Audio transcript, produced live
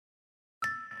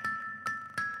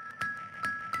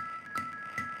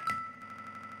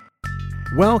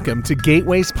Welcome to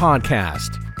Gateway's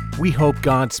podcast. We hope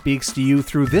God speaks to you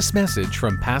through this message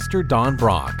from Pastor Don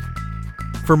Brock.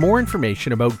 For more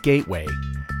information about Gateway,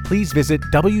 please visit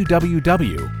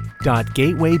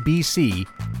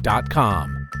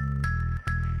www.gatewaybc.com.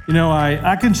 You know,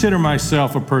 I consider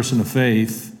myself a person of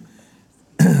faith,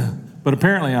 but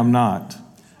apparently I'm not.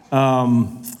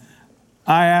 I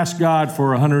asked God for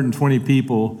 120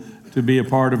 people to be a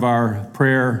part of our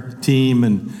prayer team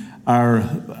and our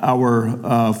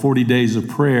 40 days of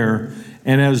prayer.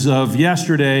 And as of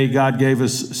yesterday, God gave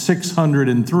us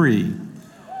 603.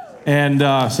 And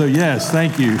so, yes,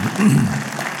 thank you.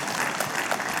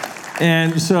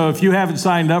 And so if you haven't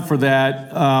signed up for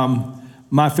that,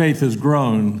 my faith has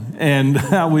grown, and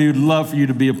we would love for you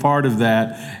to be a part of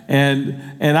that.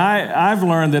 And I've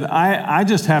learned that I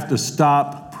just have to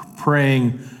stop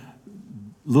praying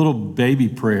little baby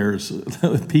prayers,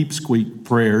 peep squeak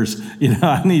prayers. You know,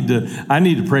 I need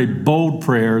to pray bold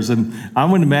prayers, and I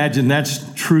would imagine that's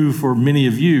true for many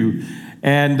of you.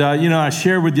 And you know, I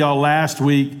shared with y'all last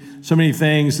week so many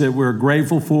things that we're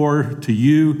grateful for to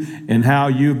you and how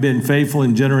you've been faithful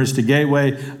and generous to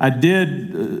Gateway. I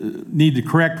did need to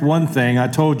correct one thing. I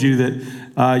told you that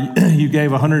you gave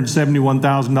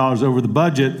 $171,000 over the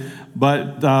budget,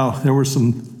 but there were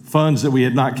some funds that we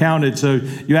had not counted, so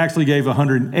you actually gave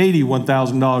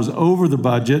 $181,000 over the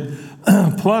budget,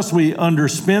 plus we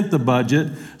underspent the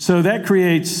budget, so that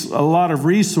creates a lot of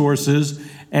resources.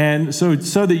 And so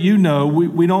that you know,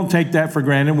 we don't take that for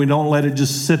granted. We don't let it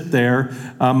just sit there.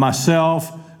 Myself,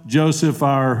 Joseph,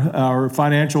 our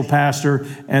financial pastor,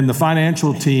 and the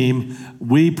financial team,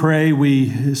 we pray,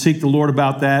 we seek the Lord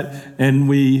about that, and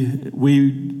we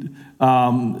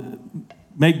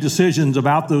make decisions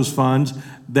about those funds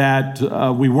that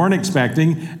we weren't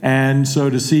expecting, and so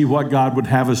to see what God would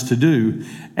have us to do.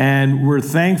 And we're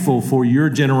thankful for your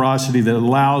generosity that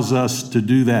allows us to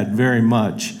do that very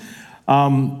much.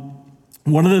 One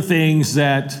of the things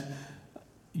that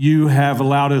you have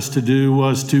allowed us to do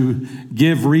was to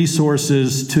give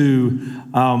resources to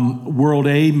World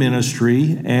Aid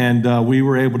Ministry, and we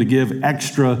were able to give an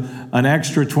extra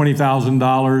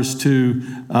 $20,000 to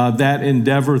that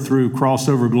endeavor through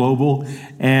Crossover Global.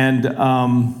 And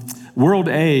World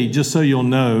Aid, just so you'll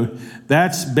know,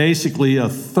 that's basically a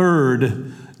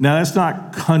third. Now, that's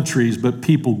not countries, but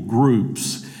people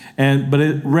groups. But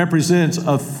it represents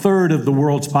a third of the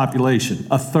world's population,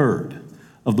 a third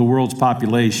of the world's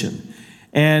population.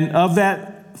 And of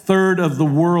that third of the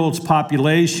world's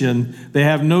population, they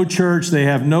have no church, they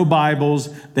have no Bibles,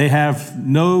 they have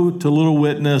no to little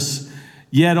witness,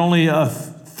 yet only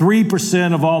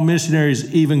 3% of all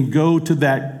missionaries even go to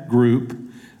that group.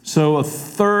 So a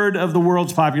third of the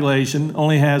world's population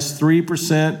only has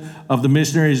 3% of the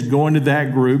missionaries going to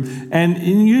that group. And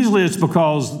usually it's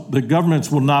because the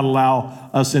governments will not allow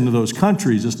us into those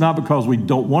countries. It's not because we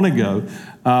don't want to go.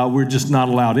 We're just not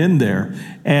allowed in there.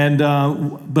 And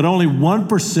but only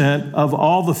 1% of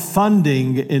all the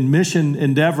funding in mission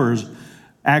endeavors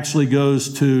actually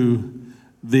goes to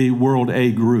the World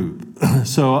Aid Group.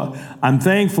 So I'm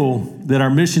thankful that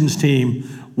our missions team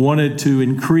wanted to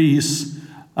increase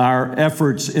our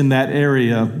efforts in that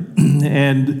area.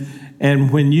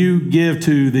 And when you give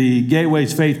to the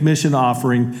Gateway's Faith Mission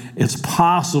Offering, it's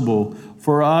possible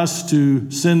for us to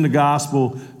send the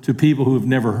gospel to people who have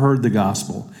never heard the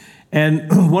gospel.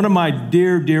 And one of my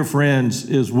dear friends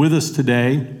is with us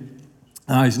today.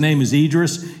 His name is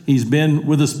Idris. He's been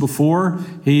with us before.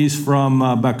 He's from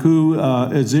Baku,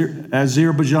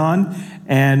 Azerbaijan,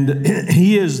 and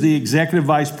he is the executive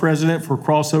vice president for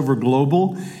Crossover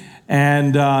Global.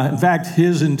 And in fact,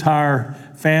 his entire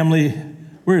family,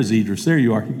 where is Idris? There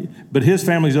you are. But his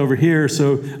family's over here.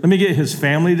 So let me get his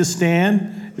family to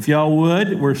stand, if y'all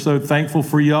would. We're so thankful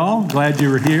for y'all. Glad you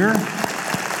were here.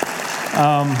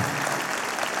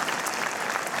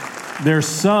 Their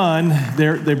son,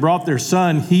 they brought their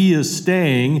son. He is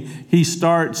staying. He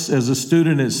starts as a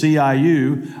student at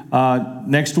CIU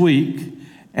next week.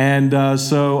 And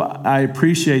so I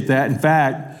appreciate that. In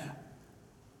fact,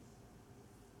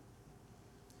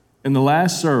 in the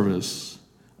last service,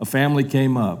 a family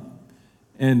came up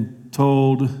and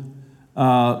told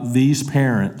these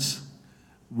parents,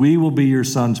 "We will be your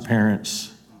son's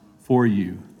parents for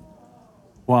you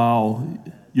while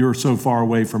you're so far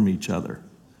away from each other."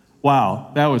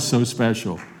 Wow, that was so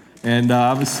special. And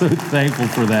I was so thankful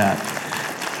for that.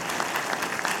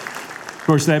 Of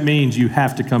course, that means you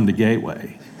have to come to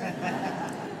Gateway.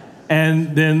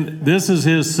 And then this is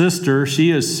his sister.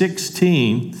 She is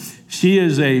 16. She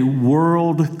is a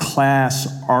world-class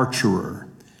archerer.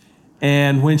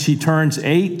 And when she turns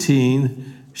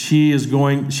 18,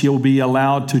 she'll be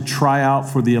allowed to try out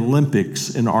for the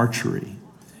Olympics in archery.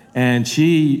 And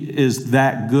she is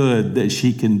that good that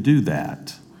she can do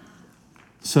that.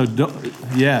 So,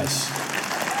 yes.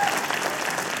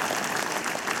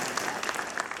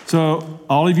 So,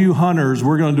 all of you hunters,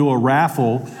 we're going to do a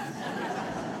raffle.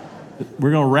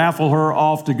 We're going to raffle her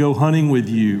off to go hunting with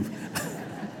you.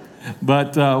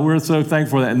 But we're so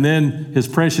thankful for that. And then his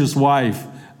precious wife,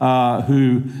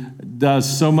 who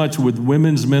does so much with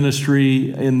women's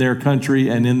ministry in their country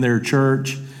and in their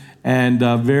church. And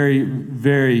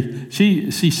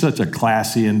she's such a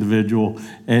classy individual,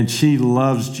 and she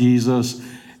loves Jesus.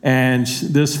 And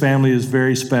this family is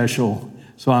very special.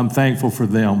 So I'm thankful for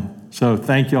them. So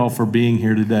thank you all for being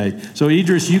here today. So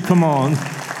Idris, you come on.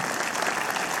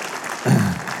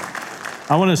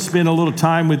 I want to spend a little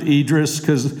time with Idris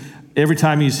because every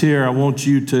time he's here, I want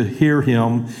you to hear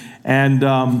him. And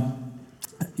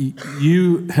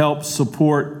you help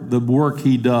support the work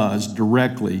he does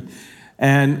directly.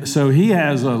 And so he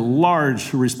has a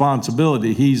large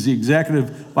responsibility. He's the executive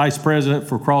vice president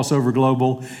for Crossover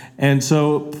Global. And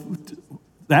so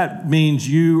that means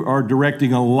you are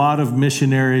directing a lot of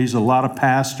missionaries, a lot of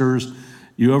pastors.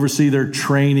 You oversee their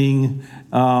training.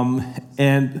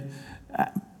 And,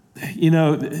 you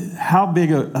know, how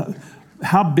big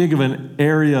of an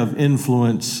area of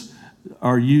influence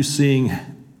are you seeing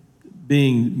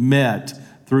being met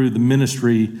through the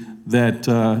ministry that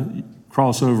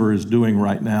Crossover is doing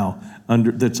right now,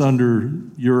 that's under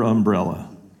your umbrella?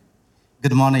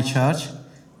 Good morning, church.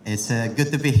 It's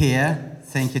good to be here.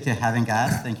 Thank you for having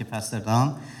us. Thank you, Pastor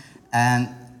Don. And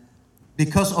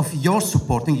because of your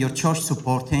supporting, your church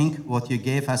supporting what you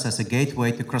gave us as a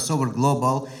gateway to Crossover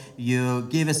Global, you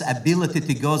gave us ability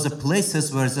to go to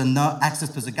places where there's no access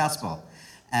to the gospel.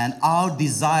 And our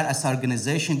desire as an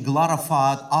organization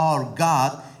glorified our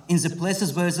God in the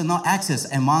places where there's no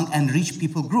access among unreached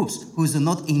people groups who is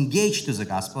not engaged to the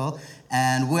gospel.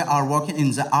 And we are working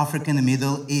in the African, the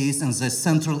Middle East, and the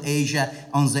Central Asia,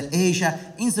 on the Asia,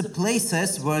 in the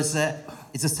places where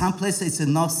it's some places it's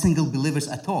not single believers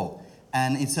at all.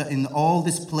 And it's in all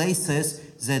these places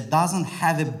that doesn't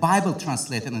have a Bible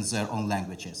translated in their own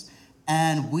languages.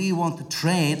 And we want to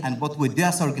train, and what we do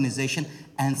as an organization,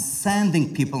 and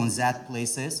sending people in that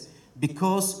places,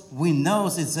 because we know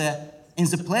it's in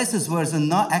the places where there's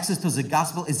no access to the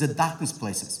gospel is the darkness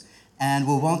places. And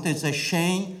we want to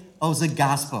shame of the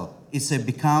gospel. It's a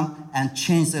become and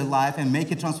change their life and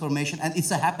make a transformation. And it's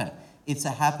a happen. It's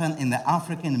a happen in the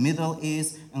African, Middle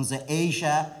East, and the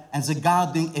Asia, and the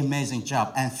God doing amazing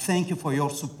job. And thank you for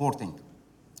your supporting.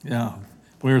 Yeah,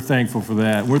 we're thankful for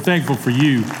that. We're thankful for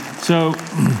you. So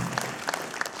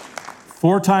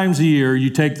 4 times a year,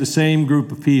 you take the same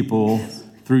group of people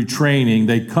through training.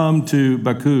 They come to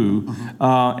Baku,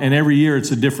 and every year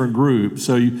it's a different group.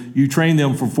 So you train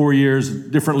them for 4 years.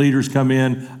 Different leaders come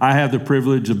in. I have the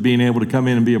privilege of being able to come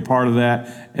in and be a part of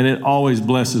that, and it always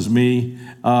blesses me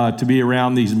to be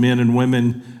around these men and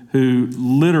women who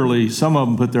literally, some of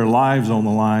them put their lives on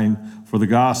the line for the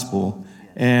gospel.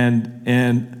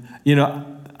 And you know,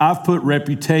 I've put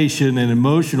reputation and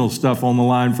emotional stuff on the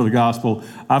line for the gospel.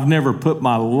 I've never put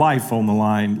my life on the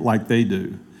line like they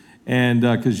do. And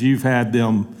because you've had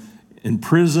them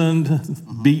imprisoned,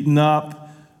 beaten up.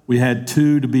 We had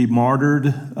 2 to be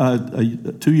martyred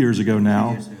 2 years ago now.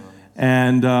 2 years ago.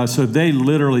 And so they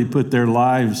literally put their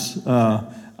lives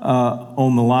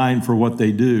on the line for what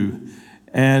they do.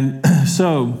 And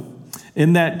so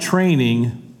in that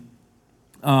training,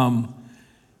 I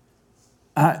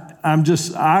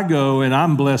go and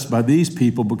I'm blessed by these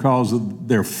people because of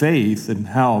their faith and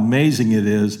how amazing it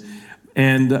is.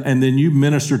 And then you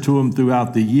minister to them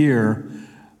throughout the year.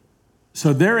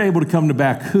 So they're able to come to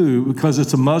Baku because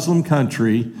it's a Muslim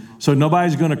country. So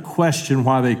nobody's going to question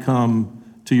why they come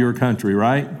to your country,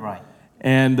 right? Right.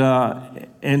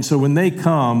 And so when they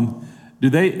come,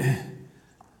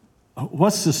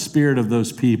 what's the spirit of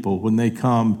those people when they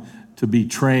come to be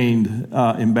trained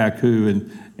in Baku?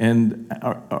 And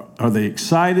are they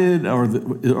excited? Are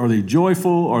they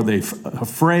joyful? Are they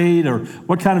afraid? Or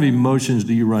what kind of emotions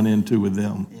do you run into with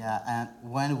them? Yeah, and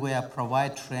when we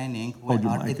provide training, we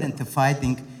are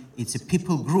identifying it's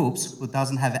people groups who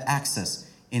doesn't have access.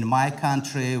 In my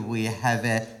country, we have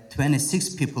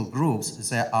 26 people groups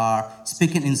that are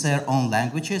speaking in their own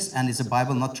languages, and it's a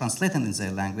Bible not translated in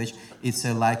their language. It's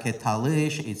like a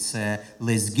Talish, it's a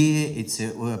Lezgi, it's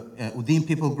a Udim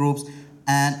people groups.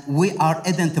 And we are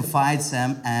identified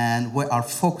them, and we are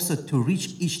focused to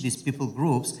reach each of these people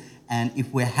groups. And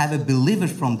if we have a believer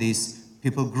from these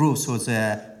people groups who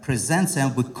presents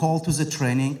them, we call to the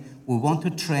training. We want to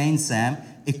train them,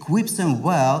 equip them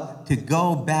well to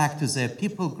go back to the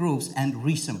people groups and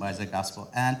reach them by the gospel.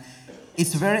 And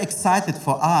it's very excited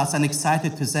for us and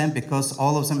excited to them because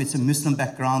all of them, it's a Muslim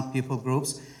background people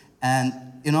groups. And,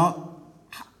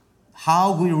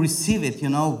 how we receive it,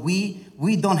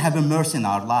 we don't have a mercy in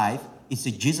our life. It's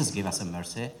Jesus give us a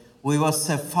mercy. We was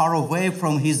far away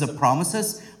from his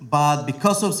promises, but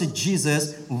because of the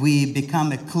Jesus, we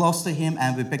become close to him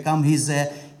and we become his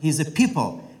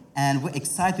people. And we're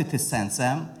excited to send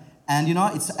them. And,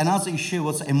 it's another issue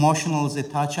was emotional, they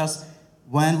touch us.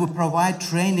 When we provide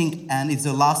training, and it's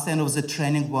the last end of the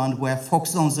training when we're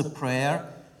focused on the prayer,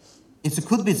 it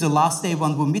could be the last day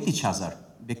when we meet each other,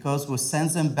 because we send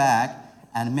them back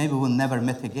and maybe we'll never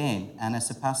meet again. And as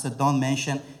Pastor Don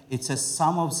mentioned, it's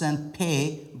some of them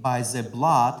pay by the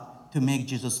blood to make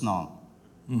Jesus known.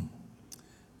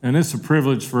 And it's a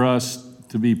privilege for us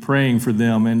to be praying for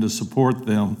them and to support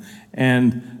them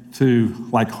and to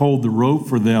hold the rope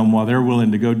for them while they're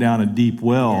willing to go down a deep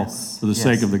well for the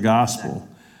sake of the gospel.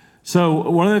 Exactly. So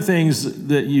one of the things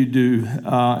that you do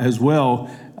as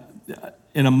well,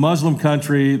 in a Muslim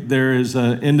country, there is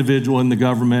an individual in the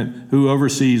government who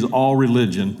oversees all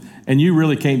religion, and you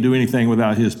really can't do anything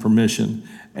without his permission.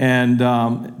 And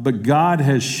but God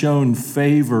has shown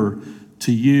favor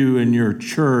to you and your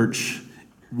church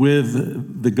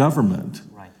with the government.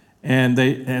 Right.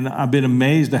 And I've been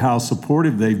amazed at how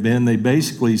supportive they've been. They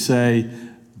basically say,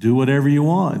 do whatever you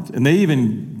want. And they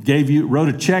even wrote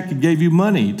a check and gave you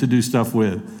money to do stuff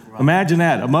with. Right. Imagine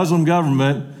that, a Muslim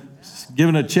government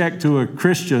giving a check to a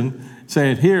Christian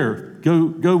saying, here,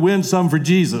 go win some for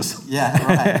Jesus. Yeah,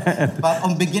 right. But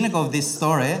on the beginning of this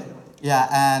story,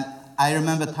 and I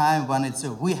remember a time when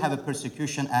we have a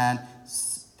persecution, and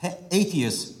 8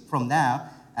 years from now,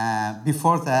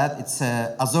 before that,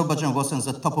 Azerbaijan was on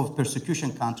the top of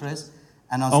persecution countries.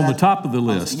 And on the top of the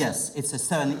list? Yes,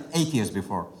 it's 8 years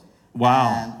before. Wow,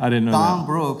 and I didn't know Don that.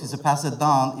 Brooke, Pastor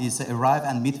Don, arrived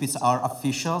and meet with our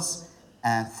officials.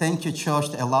 And thank you, church,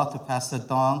 to allow to Pastor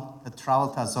Don to travel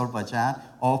to Azerbaijan.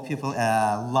 All people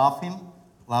love him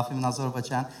in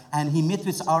Azerbaijan. And he met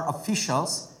with our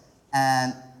officials,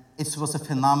 and it was a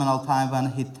phenomenal time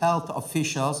when he told the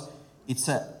officials, it's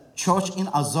a church in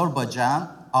Azerbaijan,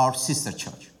 our sister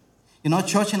church.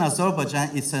 Church in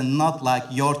Azerbaijan is not like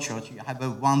your church. You have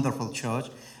a wonderful church.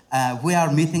 We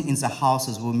are meeting in the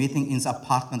houses, we're meeting in the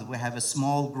apartment. We have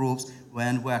small groups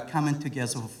when we are coming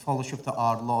together for fellowship to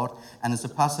our Lord. And as the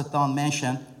Pastor Don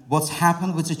mentioned, what's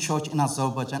happened with the church in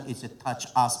Azerbaijan is it touched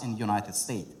us in the United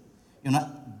States.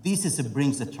 This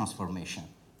brings the transformation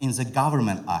in the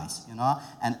government eyes,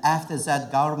 And after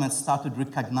that, government started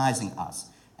recognizing us.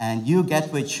 And You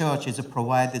Gateway Church is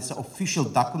provided the official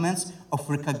documents of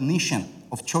recognition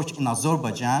of church in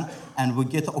Azerbaijan, and we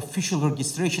get official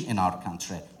registration in our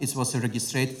country. It was a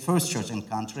registered first church in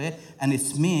country, and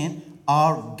it means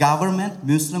our government,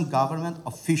 Muslim government,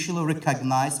 officially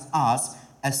recognized us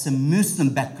as a Muslim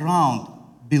background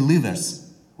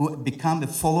believers who become a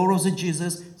follower of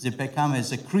Jesus. They become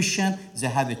as a Christian. They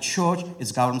have a church.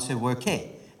 Its government said, we're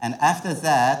okay. And after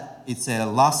that,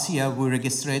 last year we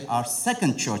registered our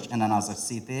second church in another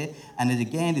city. And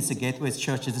again, it's a Gateway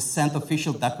Church. It's sent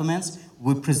official documents.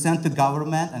 We present to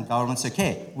government, and government says,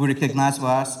 okay, we recognize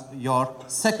your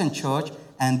second church.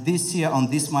 And this year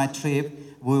on this my trip,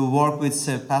 we will work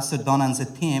with Pastor Don and the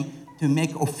team to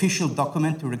make official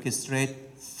document to register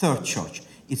third church.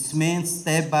 It means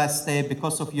step by step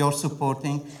because of your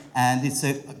supporting, and it's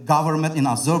a government in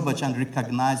Azerbaijan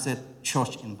recognized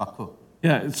church in Baku.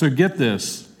 Yeah, so get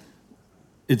this.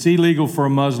 It's illegal for a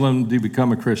Muslim to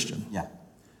become a Christian. Yeah.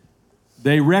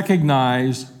 They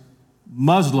recognize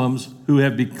Muslims who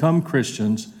have become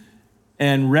Christians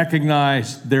and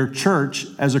recognize their church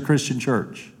as a Christian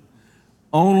church.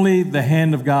 Only the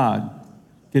hand of God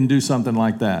can do something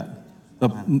like that.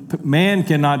 Man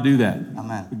cannot do that.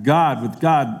 Amen. With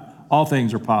God, all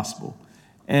things are possible.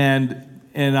 And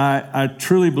I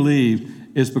truly believe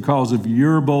it's because of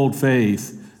your bold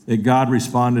faith that God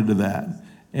responded to that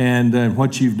and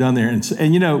what you've done there.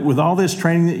 And with all this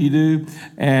training that you do,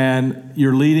 and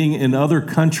you're leading in other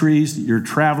countries, you're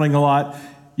traveling a lot,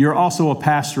 you're also a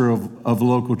pastor of a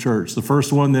local church, the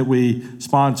first one that we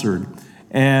sponsored.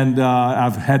 And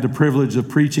I've had the privilege of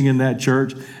preaching in that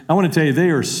church. I want to tell you, they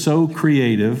are so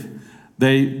creative.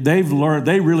 They've learned,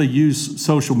 they really use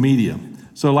social media.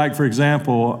 So like, for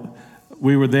example,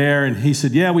 we were there and he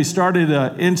said, we started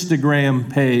an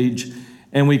Instagram page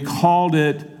and we called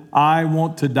it, I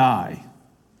Want to Die.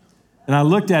 And I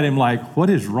looked at him like, what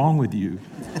is wrong with you?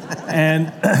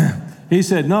 And he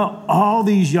said, no, all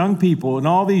these young people and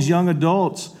all these young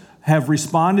adults have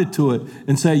responded to it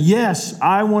and say, yes,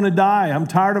 I want to die. I'm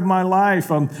tired of my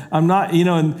life. I'm not,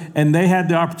 and they had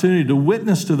the opportunity to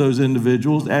witness to those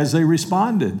individuals as they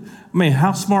responded. I mean,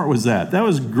 how smart was that? That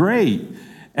was great.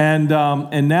 And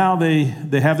now they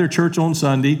have their church on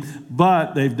Sunday,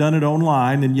 but they've done it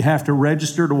online, and you have to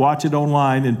register to watch it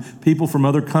online, and people from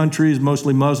other countries,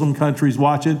 mostly Muslim countries,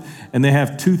 watch it, and they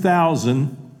have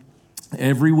 2,000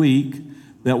 every week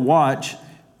that watch.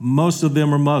 Most of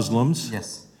them are Muslims.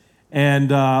 Yes. And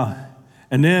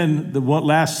then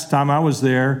last time I was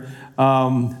there,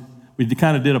 we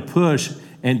kind of did a push,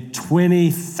 and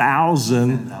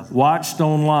 20,000 watched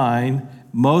online.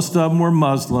 Most of them were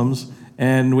Muslims,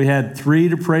 and we had 3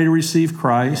 to pray to receive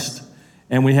Christ, yes.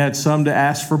 And we had some to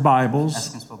ask for Bibles.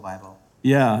 Asking for Bible.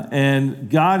 Yeah, and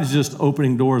God is just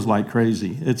opening doors like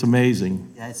crazy. It's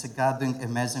amazing. Yeah, it's a God doing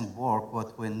amazing work,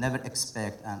 what we never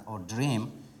expect or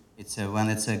dream. When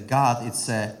it's a God,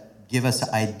 give us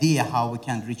an idea how we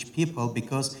can reach people,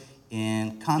 because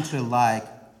in country like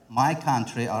my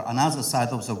country or another side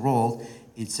of the world,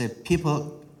 it's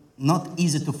people not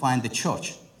easy to find the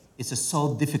church. It's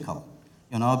so difficult,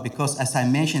 because as I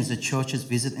mentioned, the churches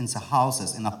visit in the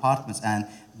houses, in apartments, and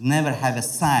never have a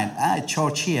sign,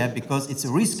 church here, because it's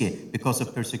risky because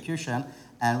of persecution.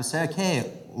 And we say,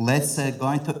 okay, let's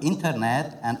go into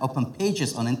internet and open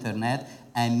pages on internet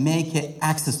and make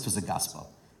access to the gospel.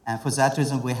 And for that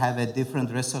reason, we have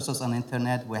different resources on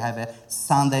internet. We have a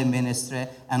Sunday ministry.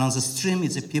 And on the stream,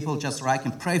 it's people just write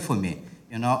and pray for me,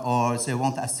 or they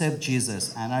want to accept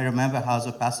Jesus. And I remember how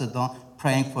the Pastor Don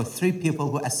praying for 3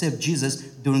 people who accept Jesus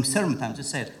during sermon time. They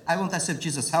said, I want to accept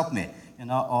Jesus, help me,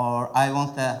 or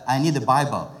I need a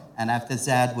Bible. And after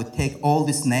that, we take all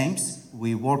these names.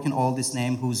 We work in all these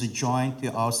names who's joined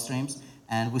to our streams,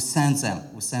 and we send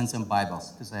them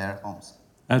Bibles to their homes.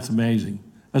 That's amazing.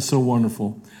 That's so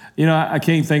wonderful. I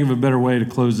can't think of a better way to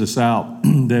close this out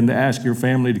than to ask your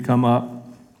family to come up.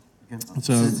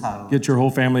 So get your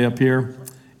whole family up here.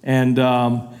 And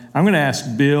I'm going to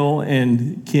ask Bill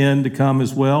and Ken to come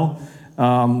as well.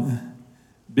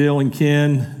 Bill and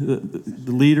Ken,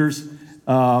 the leaders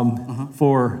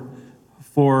for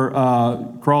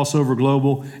Crossover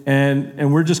Global.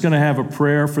 And we're just going to have a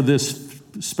prayer for this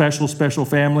special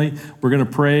family. We're going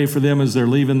to pray for them as they're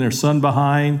leaving their son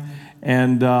behind.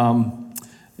 And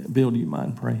Bill, do you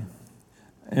mind praying?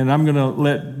 And I'm going to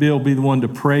let Bill be the one to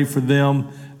pray for them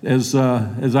as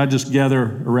I just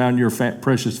gather around your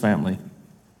precious family.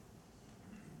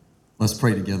 Let's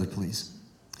pray together, please.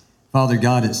 Father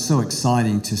God, it's so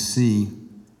exciting to see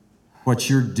what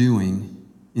you're doing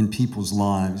in people's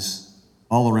lives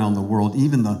all around the world,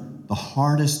 even the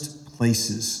hardest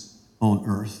places on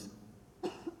earth.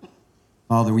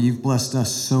 Father, you've blessed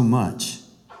us so much,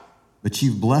 but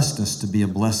you've blessed us to be a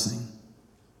blessing.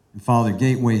 And Father,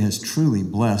 Gateway has truly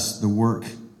blessed the work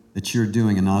that you're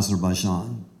doing in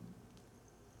Azerbaijan.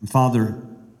 And Father,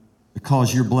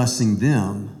 because you're blessing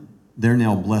them, they're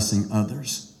now blessing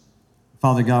others.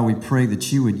 Father God, we pray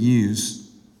that you would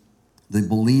use the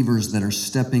believers that are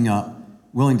stepping up,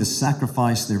 willing to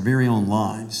sacrifice their very own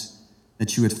lives,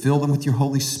 that you would fill them with your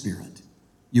Holy Spirit.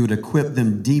 You would equip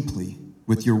them deeply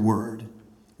with your word,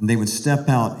 and they would step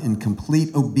out in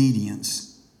complete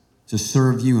obedience to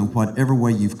serve you in whatever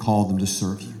way you've called them to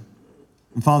serve you.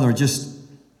 And Father, just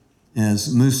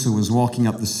as Musa was walking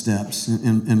up the steps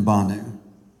in Banu,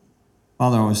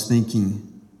 Father, I was thinking,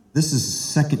 this is the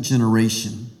second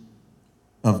generation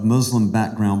of Muslim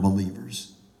background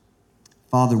believers.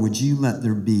 Father, would you let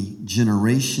there be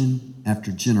generation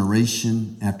after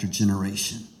generation after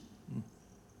generation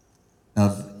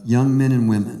of young men and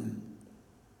women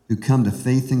who come to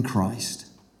faith in Christ,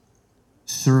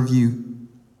 serve you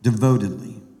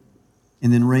devotedly,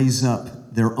 and then raise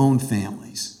up their own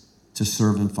families to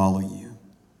serve and follow you.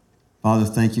 Father,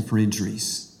 thank you for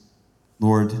Idris.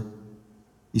 Lord,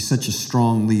 he's such a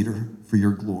strong leader for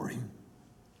your glory.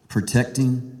 Protect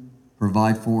him,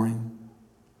 provide for him.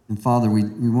 And Father,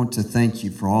 we want to thank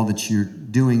you for all that you're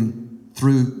doing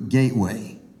through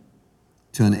Gateway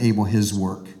to enable his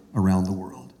work around the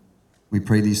world. We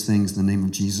pray these things in the name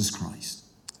of Jesus Christ.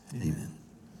 Amen.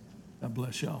 God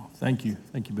bless y'all. Thank you.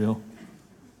 Thank you, Bill.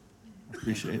 I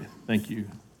appreciate it. Thank you.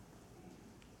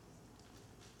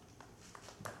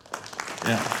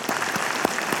 Yeah.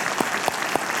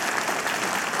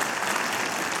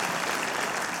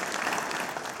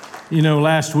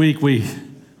 Last week we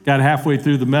got halfway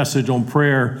through the message on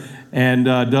prayer and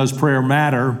does prayer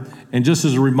matter? And just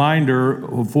as a reminder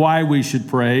of why we should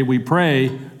pray, we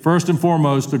pray first and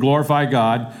foremost to glorify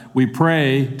God. We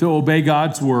pray to obey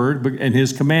God's word and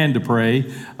his command to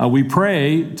pray. We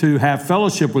pray to have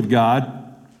fellowship with God.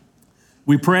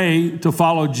 We pray to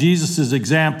follow Jesus'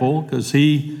 example because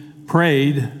he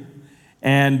prayed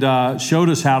and showed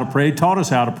us how to pray, taught us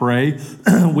how to pray.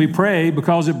 We pray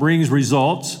because it brings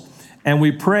results, and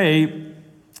we pray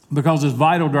because it's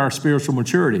vital to our spiritual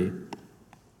maturity.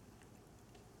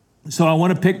 So I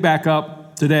want to pick back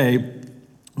up today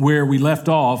where we left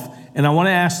off, and I want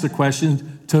to ask the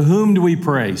question, to whom do we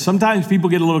pray? Sometimes people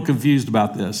get a little confused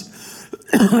about this.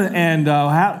 And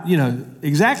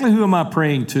exactly who am I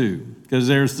praying to? Because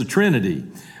there's the Trinity.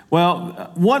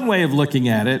 Well, one way of looking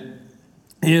at it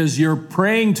is you're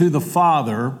praying to the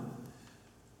Father,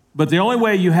 but the only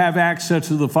way you have access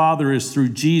to the Father is through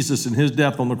Jesus and his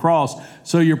death on the cross.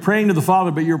 So you're praying to the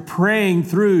Father, but you're praying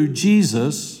through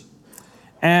Jesus.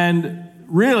 And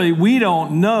really, we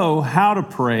don't know how to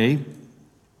pray.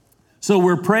 So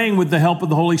we're praying with the help of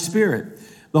the Holy Spirit.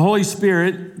 The Holy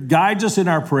Spirit guides us in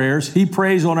our prayers. He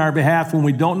prays on our behalf when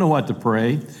we don't know what to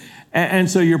pray.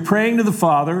 And so you're praying to the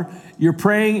Father. You're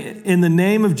praying in the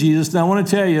name of Jesus. Now, I want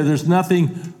to tell you, there's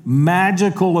nothing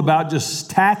magical about just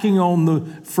tacking on the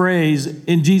phrase,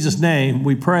 in Jesus' name,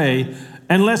 we pray,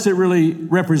 unless it really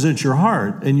represents your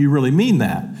heart and you really mean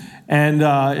that. And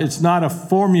it's not a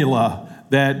formula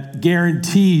that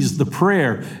guarantees the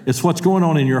prayer. It's what's going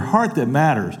on in your heart that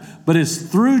matters. But it's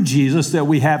through Jesus that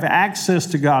we have access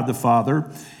to God the Father,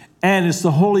 and it's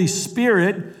the Holy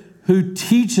Spirit who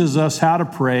teaches us how to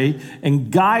pray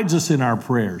and guides us in our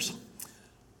prayers.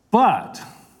 But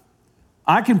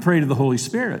I can pray to the Holy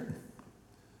Spirit.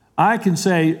 I can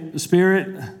say,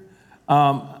 Spirit,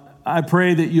 I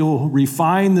pray that you'll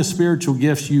refine the spiritual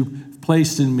gifts you've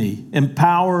placed in me,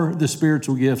 empower the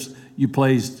spiritual gifts you've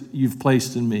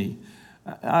placed in me.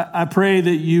 I pray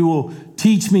that you will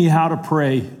teach me how to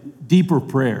pray deeper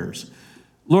prayers.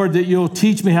 Lord, that you'll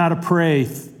teach me how to pray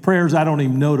prayers I don't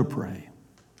even know to pray.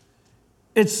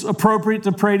 It's appropriate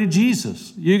to pray to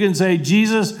Jesus. You can say,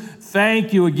 Jesus,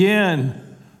 thank you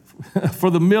again for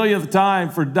the millionth time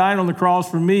for dying on the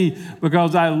cross for me,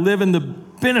 because I live in the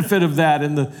benefit of that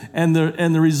and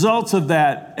the results of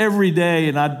that every day,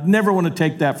 and I never want to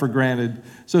take that for granted.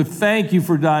 So thank you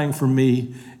for dying for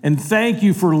me, and thank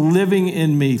you for living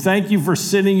in me. Thank you for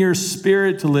sending your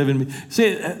Spirit to live in me.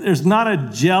 See, there's not a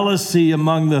jealousy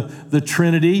among the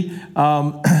Trinity,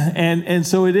 and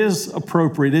so it is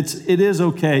appropriate. It is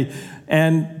okay,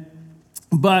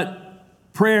 but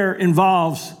prayer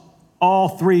involves all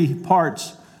three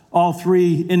parts, all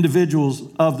three individuals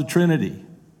of the Trinity.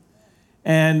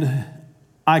 And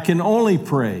I can only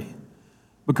pray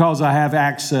because I have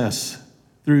access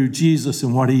through Jesus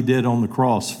and what he did on the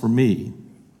cross for me.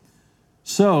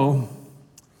 So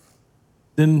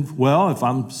then, well, if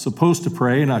I'm supposed to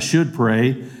pray and I should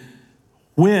pray,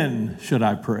 when should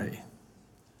I pray?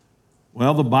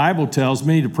 Well, the Bible tells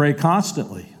me to pray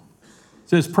constantly. It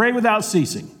says pray without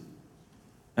ceasing.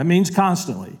 That means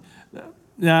constantly.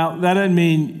 Now, that doesn't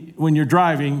mean when you're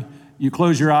driving, you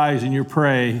close your eyes and you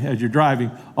pray as you're driving,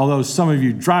 although some of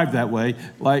you drive that way,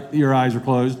 like your eyes are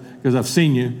closed, because I've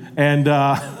seen you. And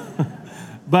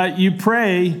but you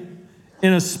pray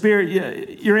in a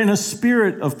spirit. You're in a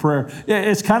spirit of prayer.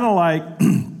 It's kind of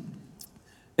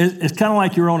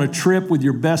like you're on a trip with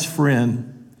your best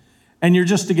friend, and you're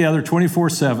just together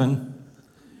 24/7,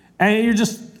 and you're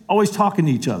just always talking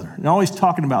to each other and always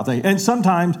talking about things. And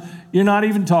sometimes you're not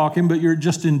even talking, but you're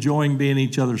just enjoying being in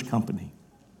each other's company.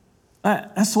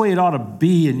 That's the way it ought to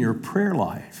be in your prayer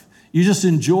life. You just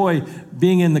enjoy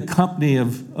being in the company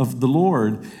of the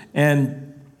Lord.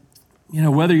 And,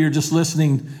 whether you're just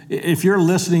listening, if you're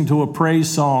listening to a praise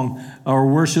song or a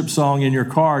worship song in your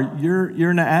car, you're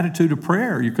in an attitude of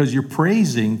prayer because you're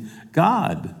praising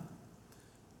God.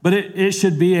 But it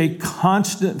should be a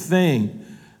constant thing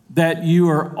that you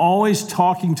are always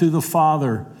talking to the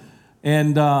Father.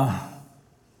 And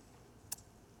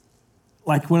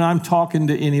like when I'm talking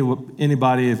to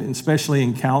anybody, especially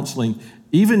in counseling,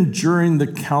 even during the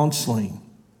counseling,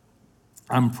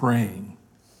 I'm praying.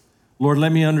 Lord,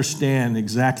 let me understand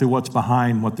exactly what's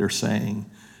behind what they're saying.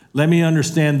 Let me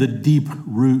understand the deep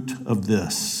root of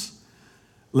this.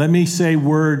 Let me say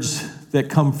words that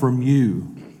come from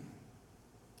you.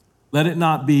 Let it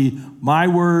not be my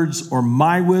words or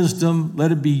my wisdom.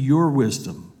 Let it be your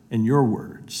wisdom and your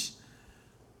words.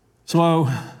 So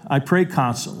I pray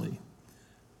constantly.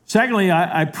 Secondly,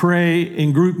 I pray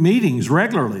in group meetings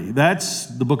regularly. That's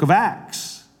the book of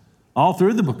Acts, all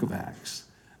through the book of Acts.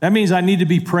 That means I need to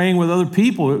be praying with other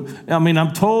people. I mean,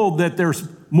 I'm told that there's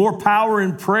more power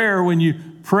in prayer when you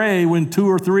pray, when 2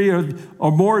 or 3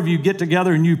 or more of you get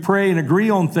together and you pray and agree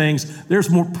on things. There's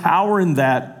more power in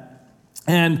that.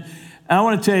 And I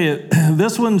want to tell you,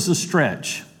 this one's a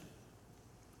stretch.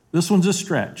 This one's a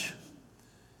stretch.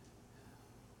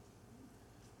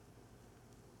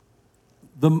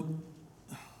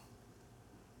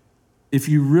 if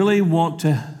you really want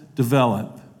to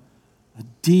develop a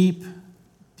deep,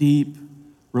 deep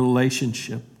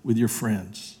relationship with your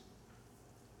friends,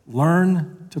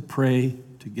 learn to pray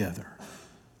together.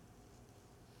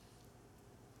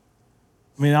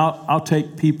 I mean, I'll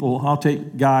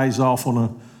take guys off on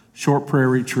a short prayer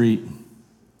retreat.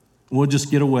 We'll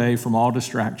just get away from all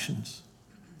distractions.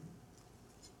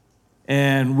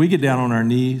 And we get down on our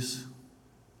knees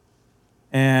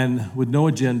and with no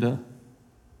agenda.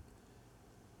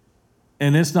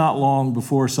 And it's not long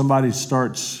before somebody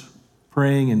starts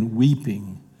praying and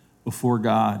weeping before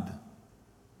God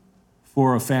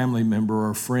for a family member or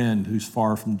a friend who's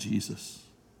far from Jesus.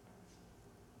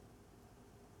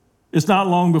 It's not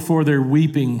long before they're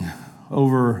weeping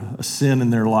over a sin in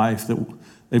their life that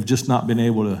they've just not been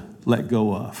able to let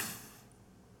go of.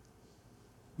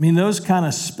 I mean, those kind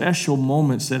of special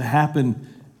moments that happen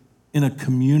in a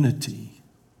community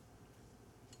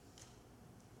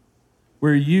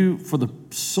where you, for the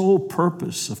sole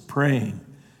purpose of praying,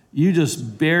 you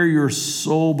just bare your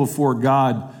soul before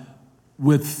God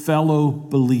with fellow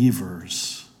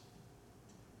believers.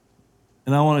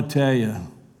 And I want to tell you,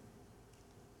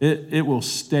 it will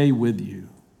stay with you.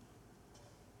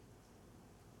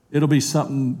 It'll be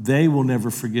something they will never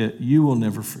forget, you will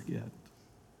never forget.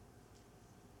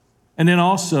 And then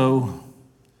also,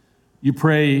 you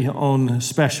pray on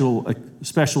special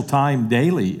time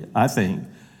daily, I think.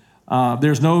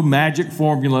 There's no magic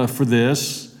formula for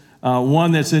this.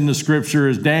 One that's in the scripture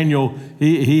is Daniel.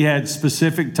 He had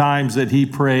specific times that he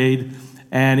prayed,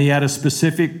 and he had a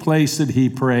specific place that he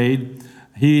prayed.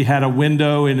 He had a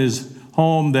window in his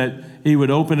home that he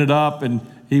would open it up, and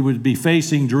he would be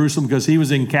facing Jerusalem because he was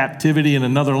in captivity in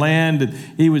another land, and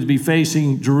he would be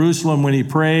facing Jerusalem when he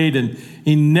prayed, and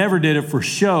he never did it for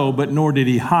show, but nor did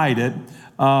he hide it.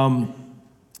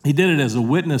 He did it as a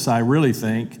witness, I really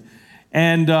think.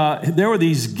 And there were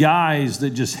these guys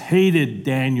that just hated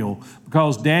Daniel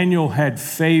because Daniel had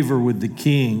favor with the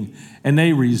king, and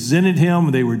they resented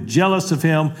him, they were jealous of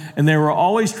him, and they were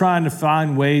always trying to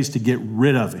find ways to get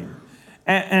rid of him.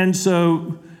 And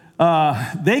so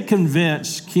they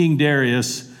convinced King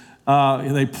Darius,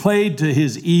 they played to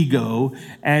his ego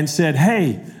and said,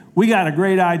 hey, we got a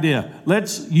great idea.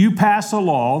 You pass a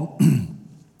law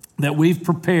that we've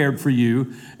prepared for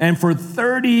you, and for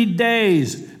 30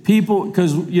 days, people,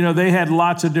 because they had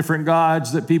lots of different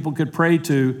gods that people could pray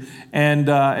to, and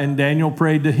Daniel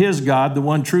prayed to his God, the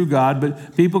one true God,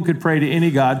 but people could pray to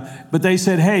any God. But they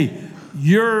said, hey,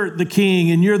 you're the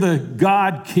king and you're the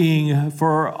God king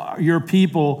for your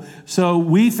people. So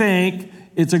we think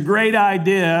it's a great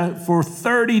idea for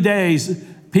 30 days.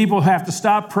 People have to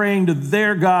stop praying to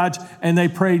their gods and they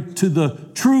pray to the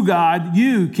true God,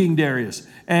 you, King Darius.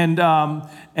 And kind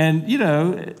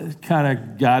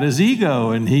of got his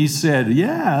ego. And he said,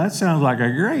 yeah, that sounds like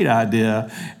a great idea.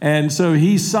 And so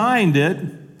he signed it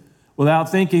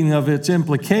without thinking of its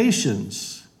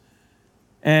implications.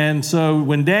 And so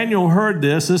when Daniel heard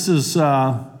this is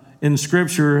in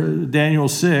Scripture, Daniel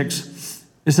 6,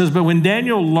 it says, but when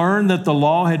Daniel learned that the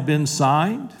law had been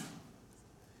signed,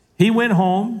 he went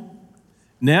home,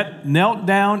 knelt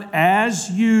down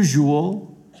as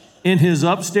usual in his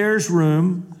upstairs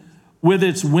room with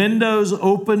its windows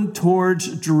open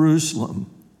towards Jerusalem.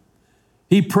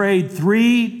 He prayed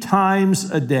 3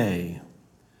 times a day,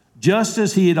 just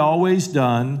as he had always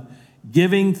done,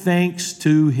 giving thanks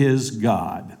to his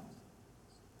God.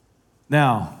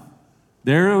 Now,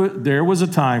 there was a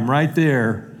time right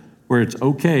there where it's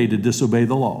okay to disobey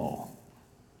the law.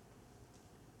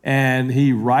 And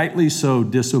he rightly so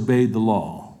disobeyed the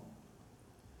law.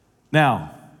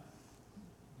 Now,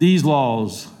 these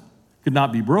laws could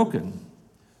not be broken.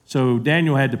 So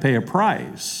Daniel had to pay a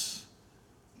price.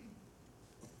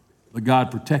 But God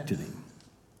protected him.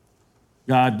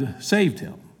 God saved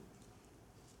him.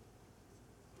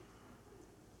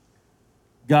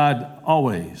 God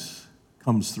always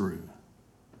comes through.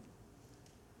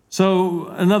 So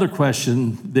another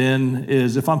question then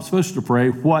is, if I'm supposed to pray,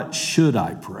 what should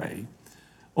I pray?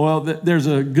 Well, there's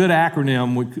a good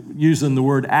acronym using the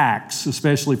word Acts,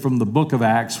 especially from the book of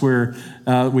Acts, where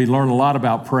we learn a lot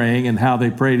about praying and how they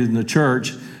prayed in the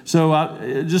church. So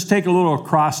just take a little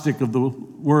acrostic of the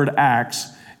word Acts,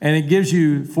 and it gives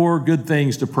you 4 good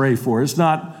things to pray for. It's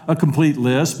not a complete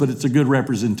list, but it's a good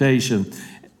representation.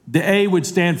 The A would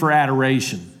stand for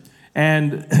adoration,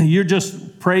 and you're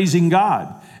just praising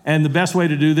God. And the best way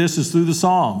to do this is through the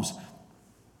Psalms.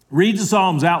 Read the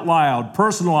Psalms out loud,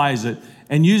 personalize it,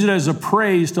 and use it as a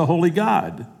praise to holy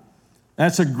God.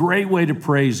 That's a great way to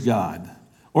praise God.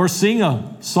 Or sing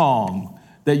a song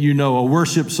that you know, a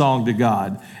worship song to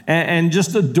God, and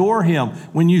just adore Him.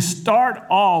 When you start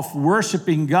off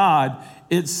worshiping God,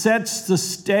 it sets the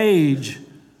stage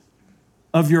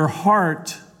of your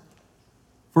heart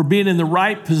for being in the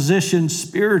right position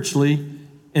spiritually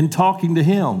in talking to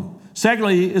Him.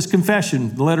 Secondly is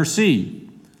confession, the letter C.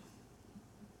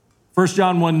 1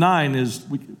 John 1:9 is,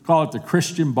 we call it the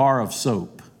Christian bar of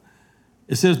soap.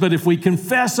 It says, but if we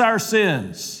confess our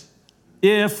sins,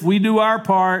 if we do our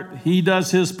part, He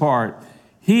does His part.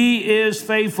 He is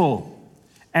faithful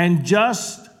and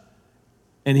just,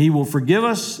 and He will forgive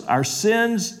us our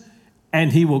sins,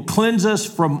 and He will cleanse us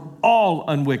from all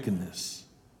unwickedness.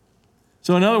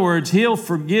 So in other words, He'll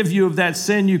forgive you of that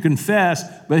sin you confess,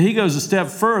 but He goes a step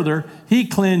further. He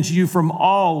cleanses you from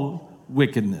all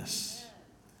wickedness.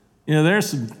 You know, there's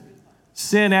some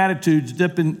sin attitudes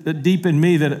deep in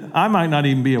me that I might not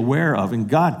even be aware of, and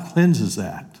God cleanses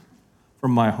that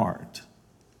from my heart.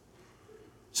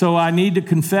 So I need to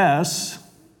confess,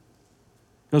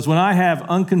 because when I have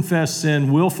unconfessed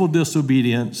sin, willful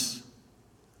disobedience,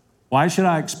 why should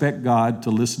I expect God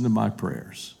to listen to my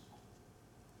prayers?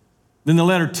 Then the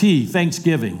letter T,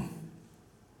 thanksgiving.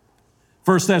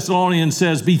 1 Thessalonians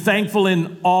says, be thankful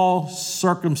in all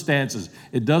circumstances.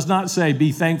 It does not say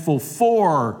be thankful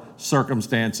for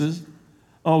circumstances.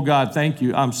 Oh God, thank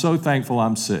you. I'm so thankful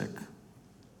I'm sick.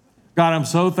 God, I'm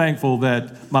so thankful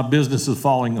that my business is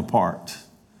falling apart.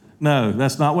 No,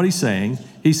 that's not what he's saying.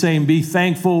 He's saying be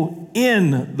thankful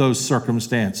in those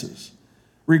circumstances.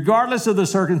 Regardless of the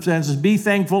circumstances, be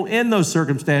thankful in those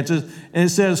circumstances. And it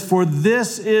says, for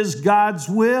this is God's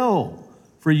will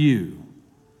for you,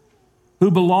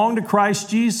 who belong to Christ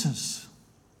Jesus.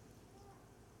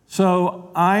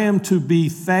 So I am to be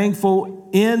thankful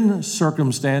in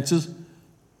circumstances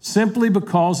simply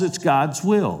because it's God's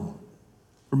will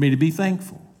for me to be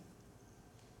thankful.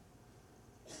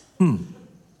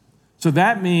 So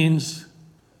that means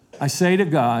I say to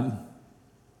God,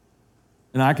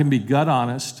 and I can be gut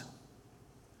honest,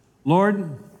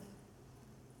 Lord,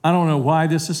 I don't know why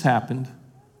this has happened.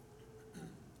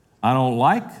 I don't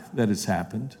like that it's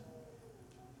happened.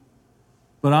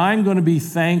 But I'm going to be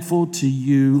thankful to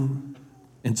you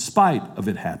in spite of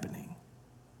it happening,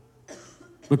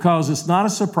 because it's not a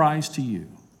surprise to you.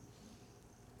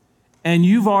 And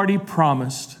you've already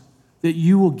promised that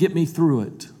you will get me through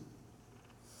it.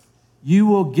 You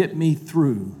will get me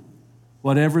through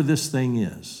whatever this thing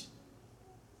is.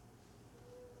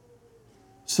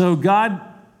 So God,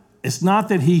 it's not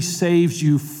that he saves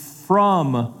you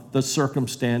from the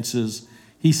circumstances.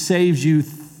 He saves you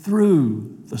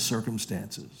through the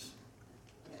circumstances.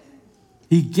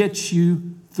 He gets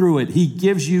you through it. He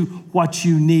gives you what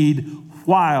you need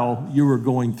while you are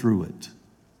going through it.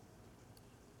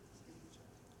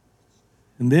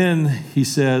 And then he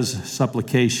says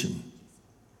supplication.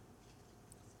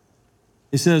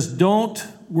 He says, don't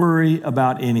worry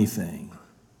about anything.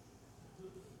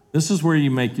 This is where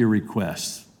you make your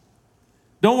requests.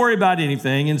 Don't worry about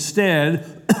anything.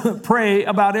 Instead, pray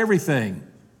about everything.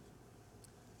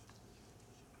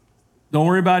 Don't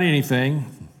worry about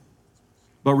anything,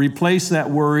 but replace that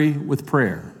worry with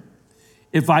prayer.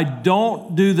 If I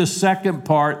don't do the second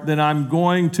part, then I'm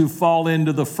going to fall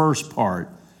into the first part.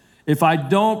 If I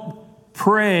don't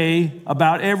pray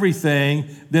about everything,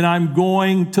 then I'm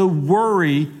going to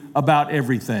worry about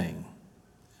everything.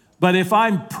 But if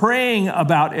I'm praying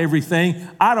about everything,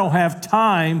 I don't have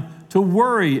time to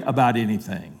worry about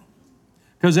anything.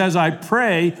 Because as I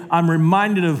pray, I'm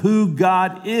reminded of who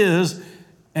God is,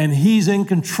 and he's in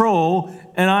control,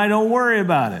 and I don't worry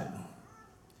about it.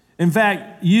 In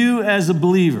fact, you as a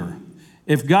believer,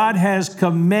 if God has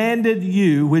commanded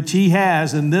you, which he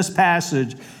has in this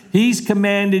passage, he's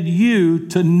commanded you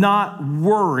to not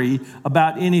worry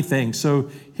about anything. So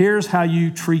here's how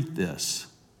you treat this.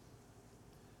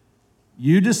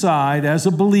 You decide as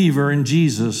a believer in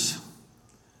Jesus,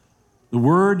 the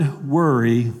word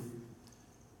worry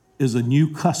is a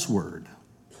new cuss word,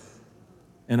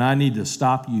 and I need to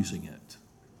stop using it.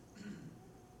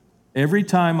 Every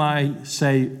time I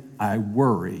say I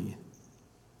worry,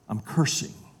 I'm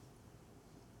cursing.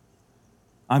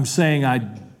 I'm saying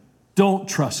I don't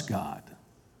trust God.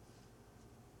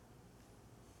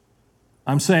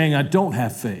 I'm saying I don't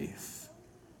have faith.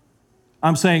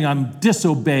 I'm saying I'm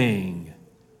disobeying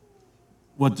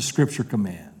what the scripture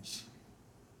commands.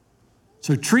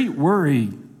 So treat worry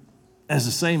as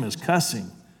the same as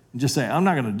cussing and just say, I'm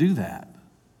not going to do that.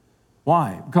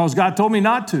 Why? Because God told me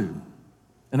not to.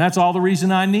 And that's all the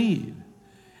reason I need.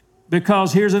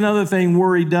 Because here's another thing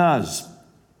worry does.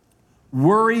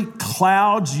 Worry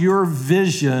clouds your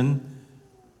vision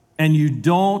and you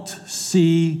don't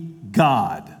see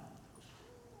God.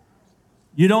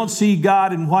 You don't see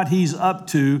God and what he's up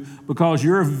to because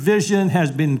your vision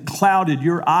has been clouded.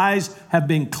 Your eyes have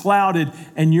been clouded,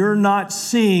 and you're not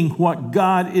seeing what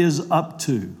God is up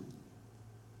to.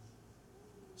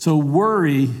 So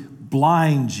worry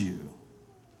blinds you.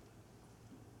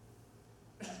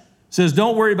 It says,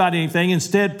 don't worry about anything.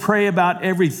 Instead, pray about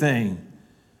everything.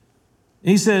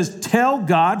 He says, tell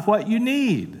God what you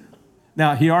need.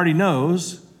 Now, he already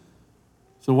knows,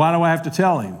 so why do I have to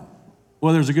tell him?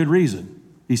 Well, there's a good reason.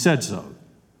 He said so.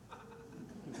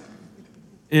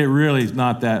 It really is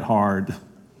not that hard.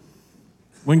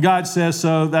 When God says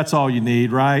so, that's all you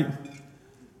need, right?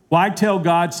 Why tell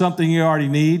God something he already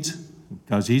needs?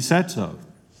 Because he said so.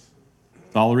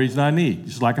 That's all the reason I need,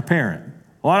 just like a parent.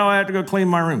 Why do I have to go clean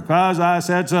my room? Because I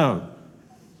said so.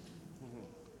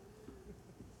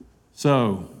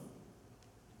 So,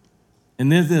 and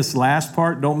then this last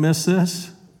part, don't miss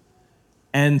this.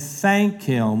 And thank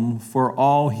him for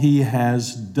all he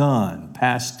has done,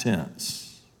 past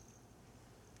tense.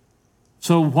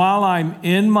 So while I'm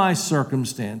in my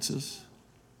circumstances,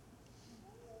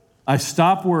 I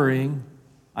stop worrying,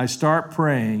 I start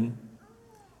praying,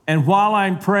 and while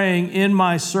I'm praying in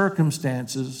my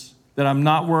circumstances that I'm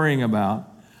not worrying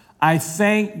about, I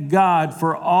thank God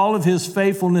for all of his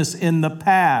faithfulness in the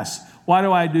past. Why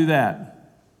do I do that?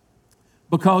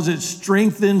 Because it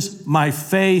strengthens my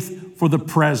faith for the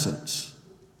present.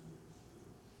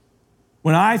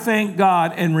 When I thank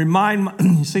God and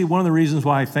you see, one of the reasons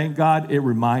why I thank God, it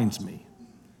reminds me.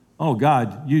 Oh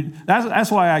God,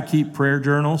 that's why I keep prayer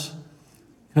journals,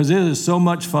 because it is so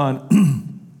much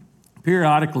fun.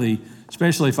 Periodically,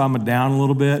 especially if I'm down a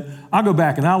little bit, I'll go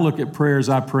back and I'll look at prayers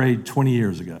I prayed 20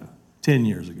 years ago, 10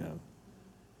 years ago.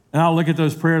 And I'll look at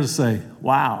those prayers and say,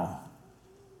 wow,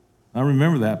 I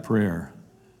remember that prayer.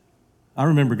 I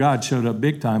remember God showed up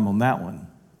big time on that one.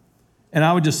 And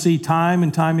I would just see time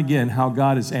and time again how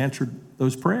God has answered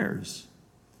those prayers.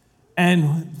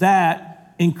 And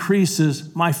that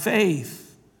increases my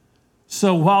faith.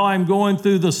 So while I'm going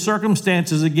through the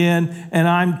circumstances again, and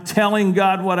I'm telling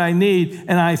God what I need,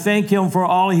 and I thank him for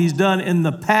all he's done in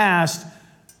the past,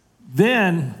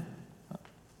 then,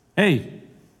 hey,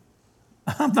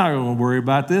 I'm not going to worry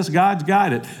about this. God's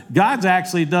got it. God's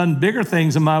actually done bigger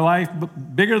things in my life,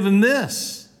 bigger than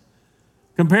this.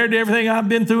 Compared to everything I've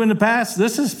been through in the past,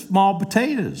 this is small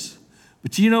potatoes.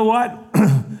 But you know what?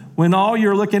 When all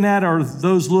you're looking at are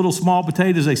those little small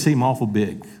potatoes, they seem awful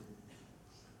big.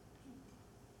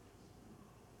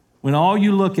 When all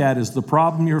you look at is the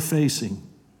problem you're facing,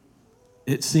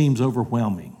 it seems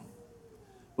overwhelming.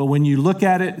 But when you look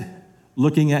at it,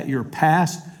 looking at your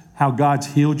past, how God's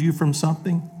healed you from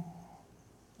something.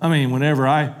 I mean, whenever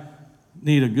I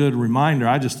need a good reminder,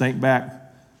 I just think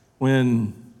back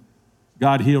when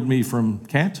God healed me from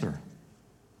cancer.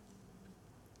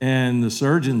 And the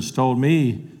surgeons told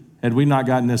me, had we not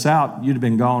gotten this out, you'd have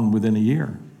been gone within a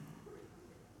year.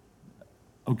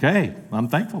 Okay, I'm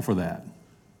thankful for that.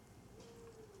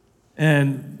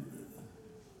 And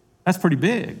that's pretty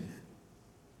big.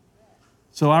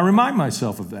 So I remind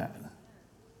myself of that.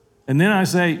 And then I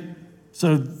say,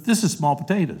 so this is small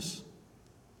potatoes.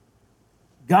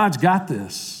 God's got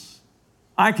this.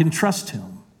 I can trust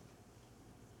him.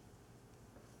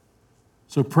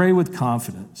 So pray with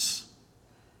confidence.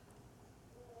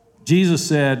 Jesus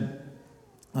said,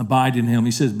 abide in him.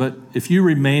 He says, but if you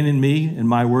remain in me and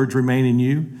my words remain in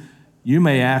you, you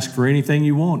may ask for anything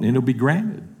you want and it'll be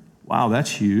granted. Wow,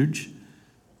 that's huge.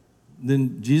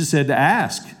 Then Jesus said to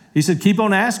ask. He said, keep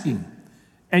on asking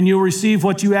and you'll receive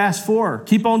what you ask for.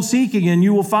 Keep on seeking and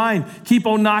you will find. Keep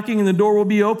on knocking and the door will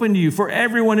be open to you. For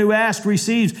everyone who asks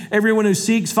receives. Everyone who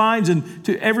seeks finds. And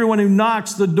to everyone who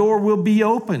knocks, the door will be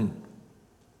open.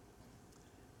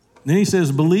 Then he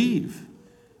says, believe.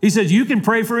 He says, you can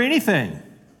pray for anything.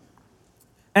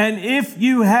 And if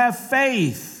you have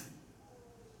faith,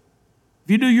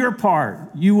 if you do your part,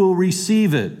 you will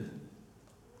receive it.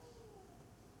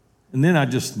 And then I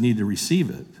just need to receive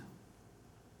it.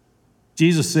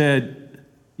 Jesus said,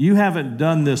 you haven't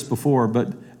done this before,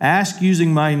 but ask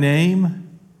using my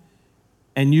name,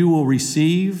 and you will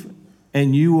receive,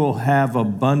 and you will have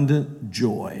abundant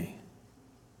joy.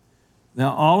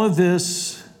 Now, all of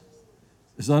this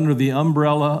is under the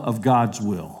umbrella of God's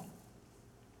will.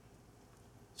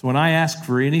 So when I ask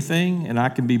for anything, and I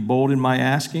can be bold in my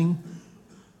asking,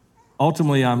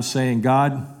 ultimately I'm saying,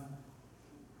 God,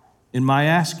 in my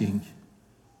asking,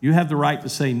 you have the right to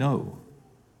say no.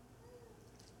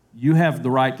 You have the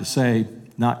right to say,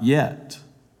 not yet.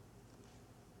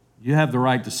 You have the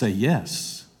right to say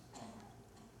yes.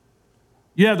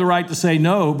 You have the right to say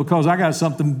no because I got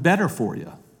something better for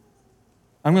you.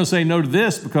 I'm going to say no to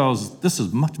this because this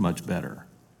is much, much better.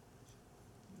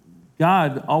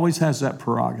 God always has that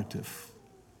prerogative.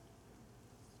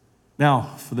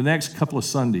 Now, for the next couple of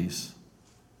Sundays,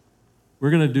 we're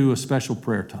going to do a special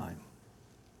prayer time.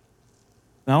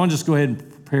 Now, I want to just go ahead and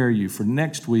prepare you for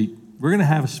next week. We're going to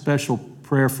have a special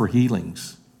prayer for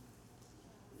healings,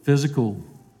 physical,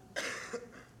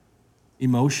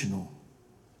 emotional.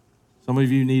 Some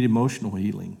of you need emotional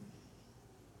healing.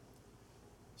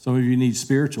 Some of you need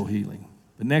spiritual healing.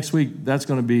 But next week, that's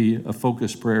going to be a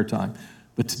focused prayer time.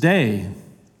 But today,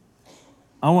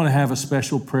 I want to have a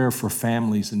special prayer for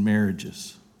families and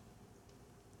marriages.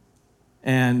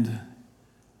 And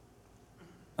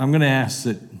I'm going to ask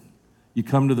that you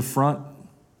come to the front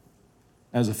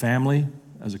as a family,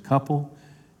 as a couple.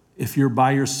 If you're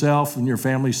by yourself and your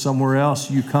family's somewhere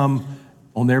else, you come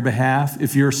on their behalf.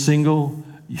 If you're single,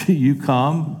 you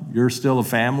come. You're still a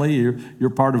family. You're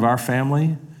part of our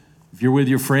family. If you're with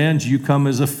your friends, you come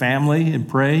as a family and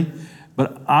pray.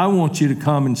 But I want you to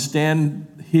come and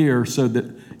stand here so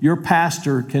that your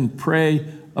pastor can pray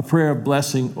a prayer of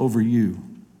blessing over you.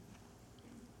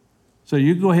 So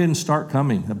you go ahead and start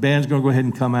coming. The band's going to go ahead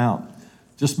and come out.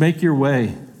 Just make your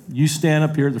way. You stand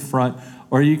up here at the front,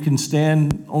 or you can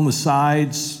stand on the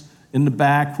sides, in the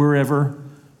back, wherever.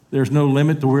 There's no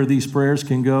limit to where these prayers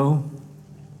can go.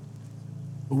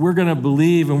 But we're going to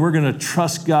believe and we're going to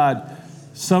trust God.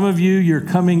 Some of you, you're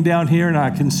coming down here, and I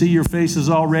can see your faces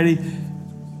already.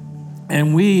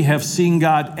 And we have seen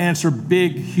God answer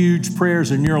big, huge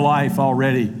prayers in your life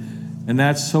already. And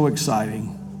that's so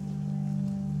exciting.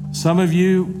 Some of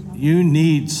you, you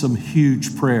need some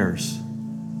huge prayers.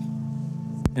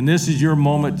 And this is your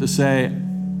moment to say,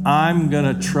 I'm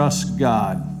going to trust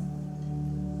God.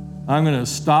 I'm going to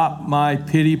stop my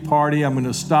pity party. I'm going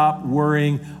to stop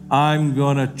worrying. I'm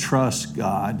going to trust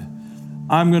God.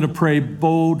 I'm going to pray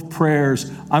bold prayers.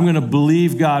 I'm going to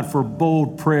believe God for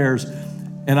bold prayers.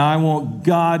 And I want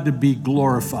God to be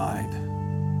glorified.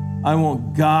 I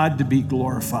want God to be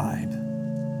glorified.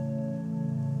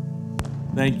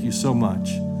 Thank you so much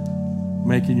for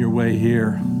making your way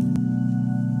here.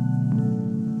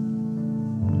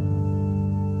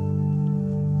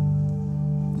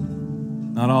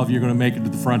 Not all of you are going to make it to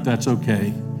the front. That's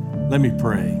okay. Let me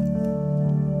pray.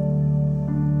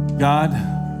 God,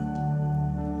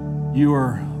 you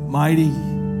are mighty.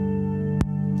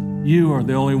 You are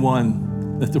the only one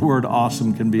that the word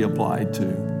awesome can be applied to.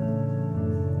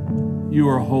 You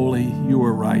are holy. You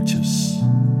are righteous.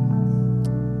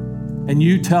 And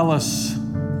you tell us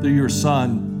through your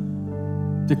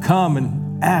Son to come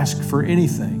and ask for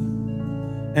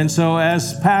anything. And so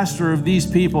as pastor of these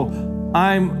people,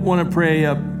 I want to pray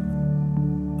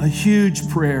a huge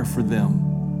prayer for them.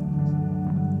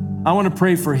 I want to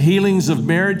pray for healings of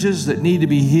marriages that need to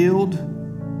be healed.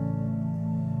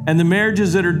 And the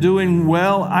marriages that are doing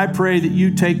well, I pray that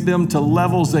you take them to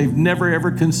levels they've never,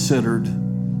 ever considered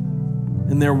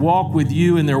in their walk with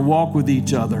you and their walk with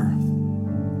each other.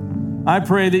 I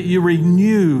pray that you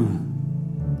renew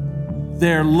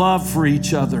their love for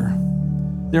each other,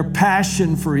 their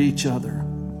passion for each other.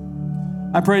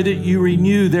 I pray that you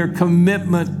renew their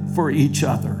commitment for each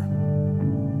other.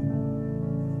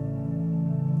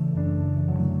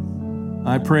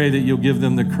 I pray that you'll give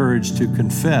them the courage to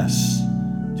confess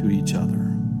to each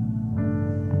other.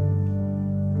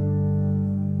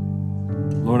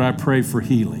 Lord, I pray for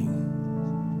healing.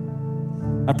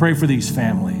 I pray for these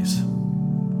families.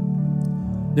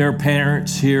 There are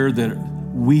parents here that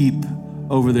weep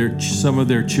over some of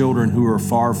their children who are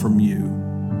far from you.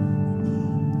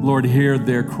 Lord, hear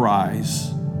their cries.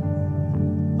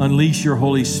 Unleash your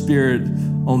Holy Spirit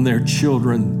on their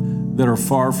children that are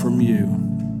far from you.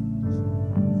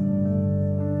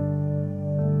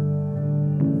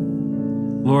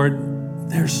 Lord,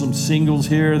 there's some singles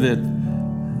here that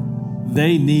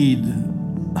they need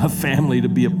a family to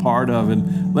be a part of,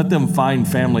 and let them find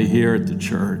family here at the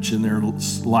church in their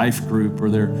life group or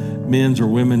their men's or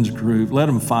women's group. Let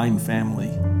them find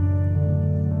family.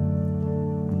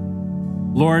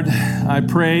 Lord, I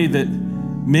pray that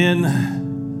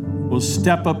men will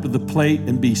step up to the plate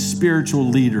and be spiritual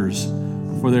leaders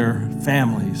for their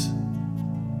families.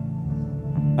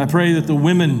 I pray that the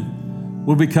women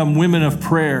will become women of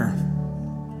prayer.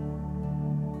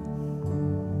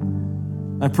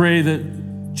 I pray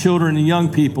that children and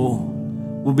young people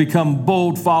will become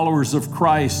bold followers of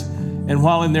Christ, and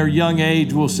while in their young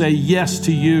age will say yes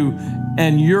to you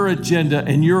and your agenda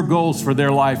and your goals for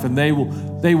their life, and they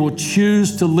will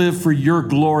choose to live for your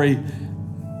glory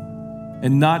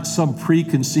and not some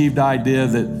preconceived idea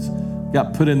that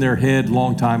got put in their head a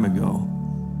long time ago.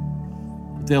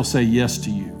 But they'll say yes to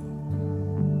you.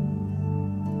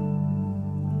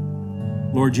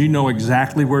 Lord, you know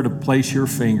exactly where to place your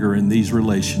finger in these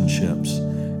relationships.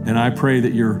 And I pray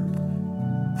that your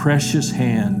precious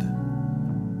hand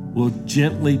will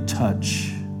gently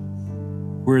touch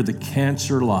where the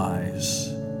cancer lies,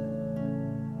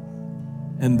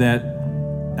 and that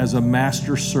as a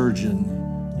master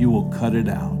surgeon, you will cut it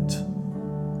out.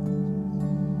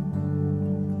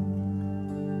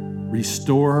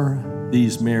 Restore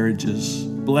these marriages.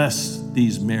 Bless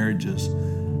these marriages.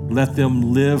 Let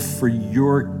them live for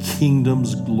your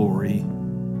kingdom's glory.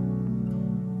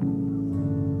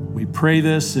 We pray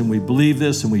this and we believe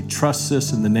this and we trust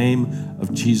this in the name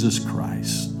of Jesus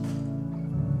Christ.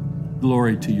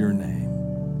 Glory to your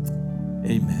name.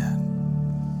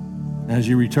 Amen. As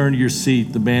you return to your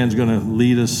seat, the band's going to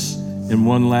lead us in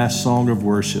one last song of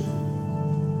worship.